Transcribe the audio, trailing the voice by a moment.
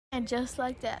And just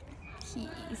like that,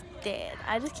 he's dead.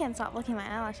 I just can't stop looking at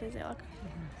my eyelashes. They look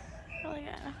really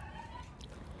good.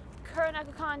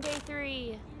 Kuroneko Con Day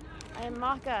 3. I am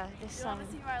Maka this time. You want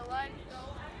to see my lunch?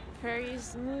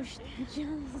 Prairie's moosh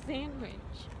sandwich.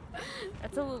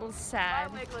 That's a little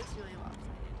sad. My wig looks really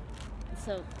lopsided.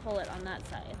 So pull it on that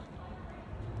side.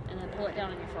 And then pull it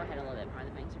down on your forehead a little bit more.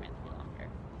 The bangs are meant to be longer.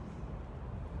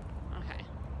 Okay.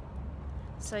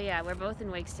 So yeah, we're both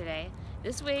in wigs today.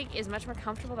 This wig is much more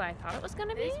comfortable than I thought it was going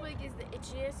to be. This wig is the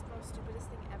itchiest, most stupidest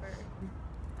thing ever.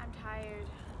 I'm tired.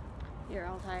 You're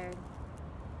all tired.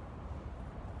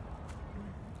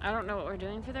 I don't know what we're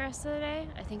doing for the rest of the day.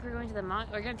 I think we're going to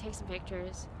we're going to take some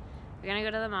pictures. We're going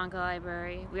to go to the Maka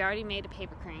library. We already made a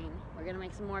paper crane. We're going to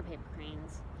make some more paper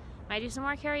cranes. Might do some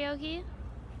more karaoke.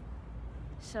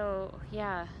 So,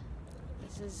 yeah.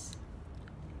 This is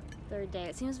third day.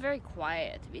 It seems very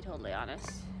quiet, to be totally honest.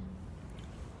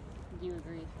 Do you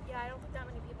agree? Yeah, I don't think that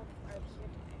many people are here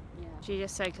today. Yeah. She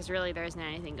just said because really there isn't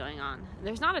anything going on.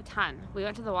 There's not a ton. We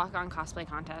went to the walk-on cosplay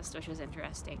contest, which was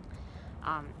interesting.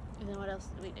 And then what else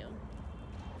did we do?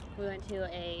 We went to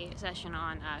a session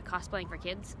on cosplaying for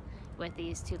kids with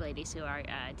these two ladies who are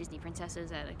Disney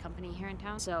princesses at a company here in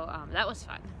town. So that was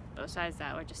fun. But besides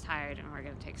that, we're just tired and we're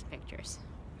going to take some pictures.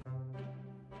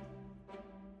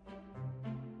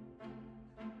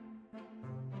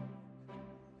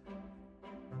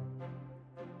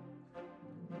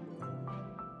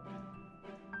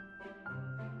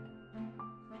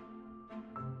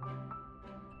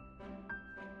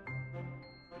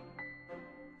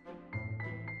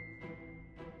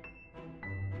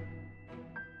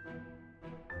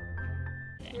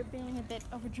 You're being a bit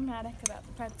overdramatic about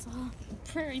the pretzel.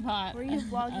 Prairie pot. Were you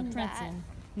vlogging a pretzel. that?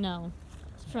 No.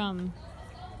 It's from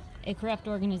a corrupt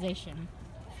organization.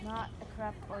 Not a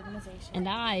corrupt organization. And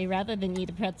I, rather than eat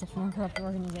a pretzel from a corrupt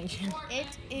organization, It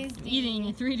is eating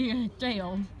a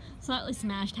 3-day-old, slightly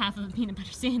smashed half of a peanut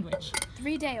butter sandwich.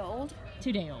 3-day-old.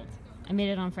 2-day-old. I made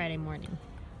it on Friday morning.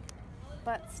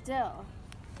 But still.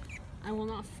 I will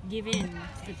not give in to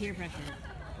the peer pressure.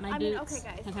 My boots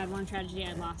okay, guys. have had one tragedy.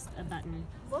 I lost a button.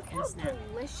 Look and how a snap.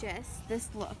 delicious this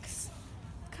looks.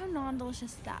 Look how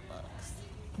non-delicious that looks.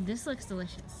 This looks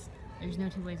delicious. There's no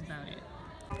two ways about it.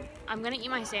 I'm gonna eat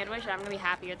my sandwich and I'm gonna be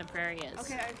happier than Prairie is.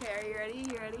 Okay, are you ready?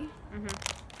 You ready?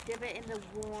 Mm-hmm. Dip it in the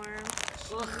warm cheese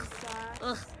sauce.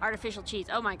 Ugh, artificial cheese.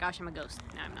 Oh my gosh, I'm a ghost.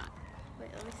 No, I'm not. Wait,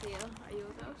 let me see you. Are you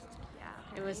a ghost? Yeah.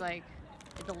 Okay, It was ready?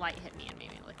 like, the light hit me and made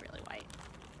me look really white.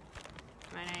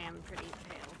 I mean, I am pretty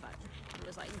pale, but it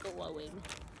was like glowing.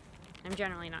 I'm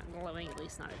generally not glowing, at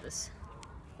least not at this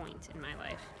point in my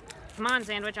life. Come on,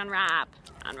 sandwich, unwrap.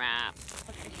 Unwrap.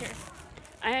 Okay, here.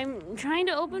 I'm trying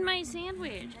to open my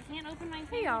sandwich. I can't open my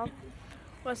sandwich. Hey y'all.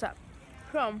 What's up?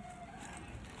 Look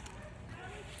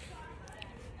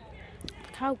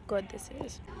how good this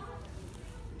is.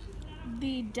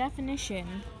 The definition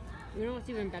You know what's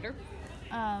even better?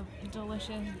 of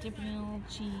delicious dipping in a little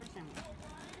cheese.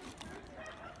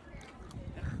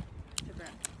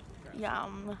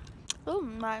 Yum. Oh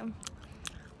my.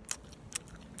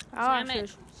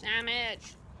 Sandwich.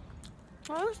 Sandwich.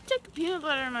 Oh, let's stick the peanut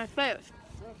butter in my face.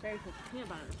 Okay, so peanut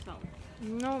butter, so.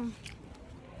 No.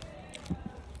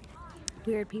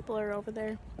 Weird people are over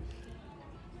there.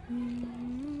 I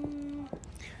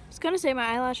was gonna say my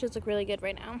eyelashes look really good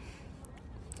right now.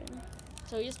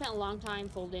 So you spent a long time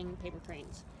folding paper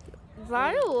cranes.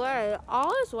 By the way, all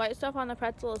this white stuff on the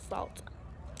pretzel is salt.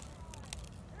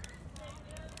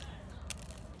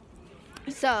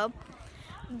 So,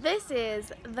 this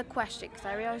is the question, because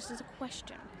I realized there's a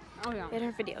question Oh yeah. in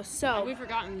her video. So, We've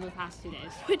forgotten the past 2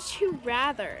 days. would you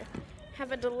rather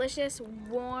have a delicious,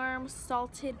 warm,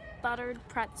 salted, buttered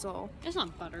pretzel? It's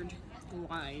not buttered.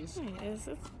 Wise. It is,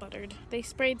 it's buttered. They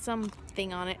sprayed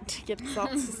something on it to get the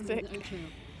salt to stick. Okay.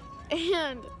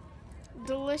 And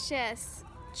delicious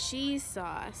cheese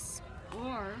sauce.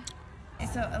 Or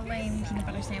So a lame peanut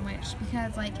butter sandwich,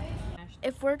 because like,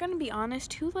 if we're gonna be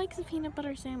honest, who likes a peanut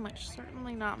butter sandwich?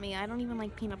 Certainly not me. I don't even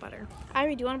like peanut butter.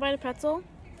 Irie, do you want to bite a pretzel?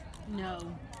 no,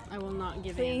 I will not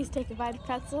give Please take a bite of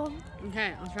pretzel. in.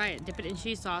 Okay, I'll try it. Dip it in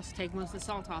cheese sauce, take most of the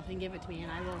salt off, and give it to me,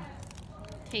 and I will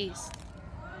taste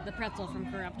the pretzel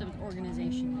from corrupt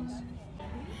organizations.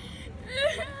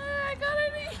 I got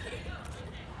it.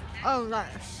 Oh,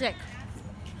 that's sick.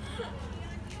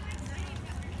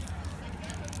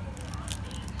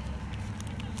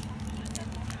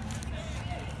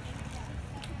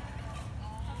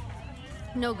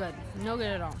 No good. No good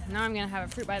at all. Now I'm gonna have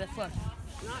a fruit by the foot.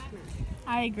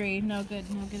 I agree. No good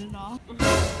at all.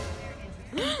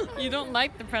 You don't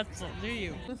like the pretzel, do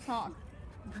you? It's hot.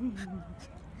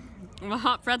 I'm a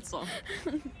hot pretzel.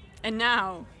 And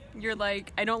now You're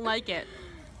like, I don't like it.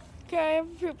 Okay, I have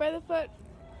fruit by the foot.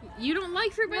 You don't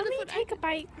like fruit by the foot? Let me take a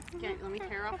bite. Okay, let me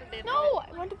tear off a bit. No,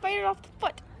 I want to bite it off the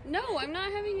foot. No, I'm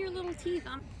not having your little teeth.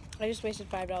 I just wasted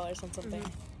 $5 on something.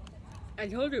 I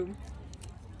told you.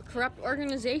 Corrupt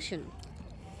organization.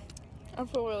 I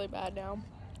feel really bad now.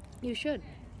 You should.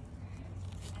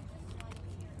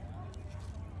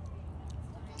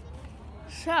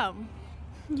 So,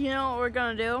 you know what we're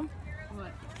gonna do?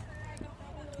 What?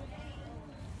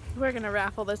 We're gonna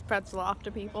raffle this pretzel off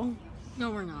to people.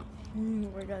 No, we're not.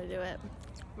 We're gonna do it.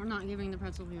 We're not giving the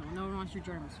pretzel to people. No one wants your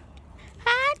germs.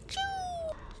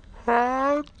 Achoo!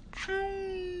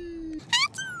 Achoo!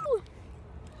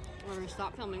 We're gonna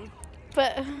stop filming.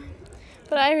 But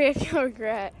I really feel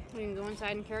regret. We can go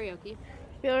inside and karaoke.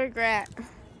 Feel regret.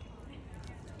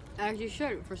 As you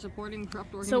should, for supporting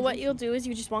corrupt organizations. So what you'll do is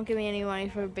you just won't give me any money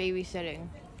for babysitting.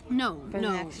 No, For the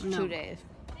next 2 days.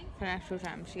 For the next 2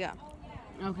 times, yeah.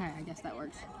 Okay, I guess that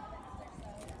works.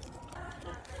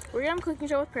 We're gonna have a cooking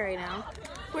show with Prairie now.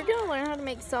 We're gonna learn how to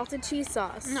make salted cheese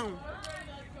sauce. No.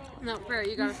 No,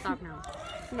 Prairie, you gotta stop now.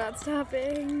 I'm not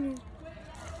stopping.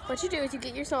 What you do is you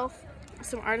get yourself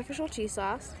some artificial cheese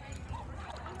sauce,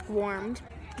 warmed,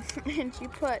 and you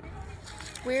put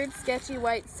weird sketchy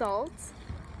white salt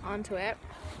onto it.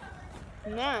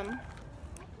 And then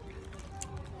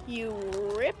you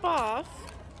rip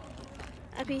off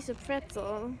a piece of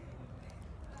pretzel,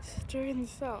 stir in the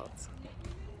salt.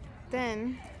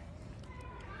 Then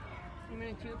I'm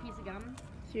gonna chew a piece of gum.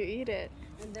 you eat it.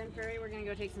 And then, Prairie, we're gonna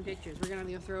go take some pictures. We're gonna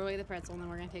go throw away the pretzel and then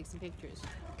we're gonna take some pictures.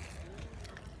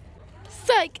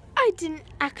 Psych! I didn't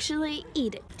actually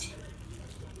eat it.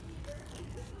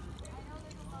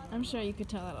 I'm sure you could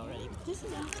tell that already. This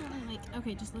is actually like,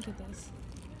 okay, just look at this.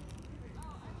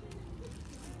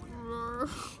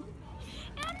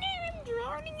 I'm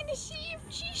drowning in a sea of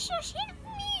cheese sauce. Help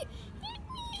me!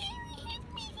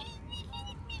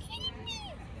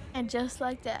 And just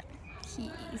like that,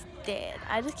 he's dead.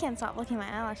 I just can't stop looking at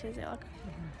my eyelashes. They look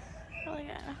really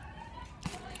good.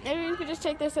 Maybe you could just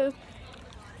take this as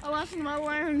a lesson I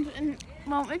learned and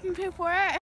won't make me pay for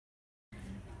it.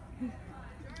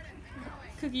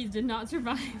 Cookies did not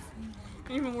survive.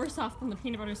 They're even worse off than the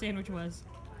peanut butter sandwich was.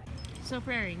 So,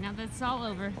 Prairie, now that it's all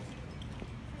over.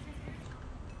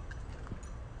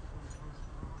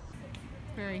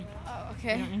 Prairie, Oh, you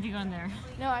okay. don't need to go in there.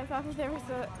 No, I thought that there was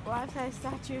a life-size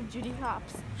statue of Judy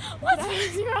Hopps. What? But I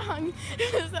was wrong.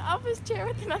 It was the office chair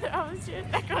with another office chair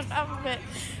stuck on top of it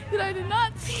that I did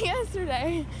not see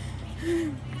yesterday.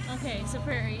 Okay, so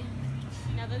Prairie,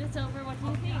 now that it's over, what do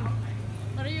you think?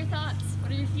 What are your thoughts?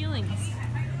 What are your feelings?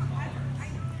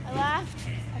 I laughed.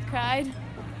 I cried.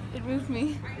 It moved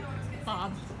me.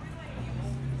 Bob.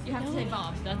 You have to say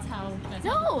Bob. That's how.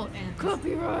 No! And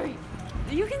Copyright!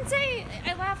 you can say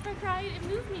I laughed or cried. It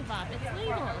moved me, Bob. It's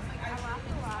legal. I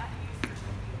laughed a lot.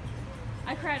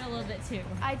 I cried a little bit too.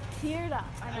 I teared up.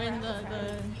 When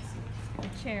the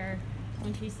chair,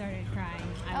 when she started crying,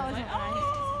 I was like, wasn't when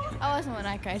oh! That wasn't when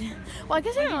I cried. Well, I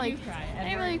guess I When didn't did really you cry? I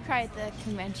didn't really cry at the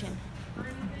convention.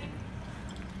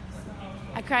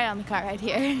 I cried on the car ride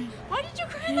here. Why did you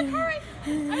cry in the car ride?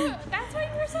 That's why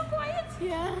you were so quiet?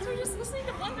 Yeah. So we're just listening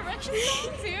to One Direction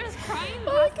songs, so you're just crying.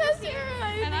 Well, because you're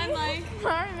right. And I'm like,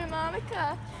 Martin and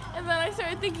Annika. And then I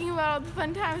started thinking about all the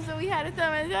fun times that we had at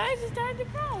them, and then I just started to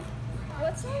cry.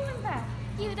 what song was that?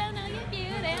 You don't know you're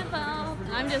beautiful.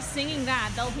 I'm just singing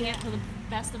that, belting it to the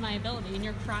best of my ability, and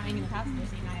you're crying in the passenger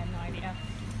seat, and I have no idea.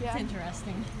 Yeah. It's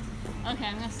interesting. Okay,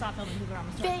 I'm gonna stop filming because we're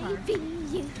almost to our car. Baby,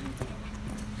 you.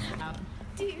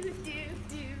 Do, Do, do, do, do,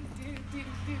 do, do, do,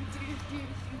 do,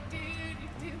 do, do,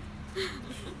 do.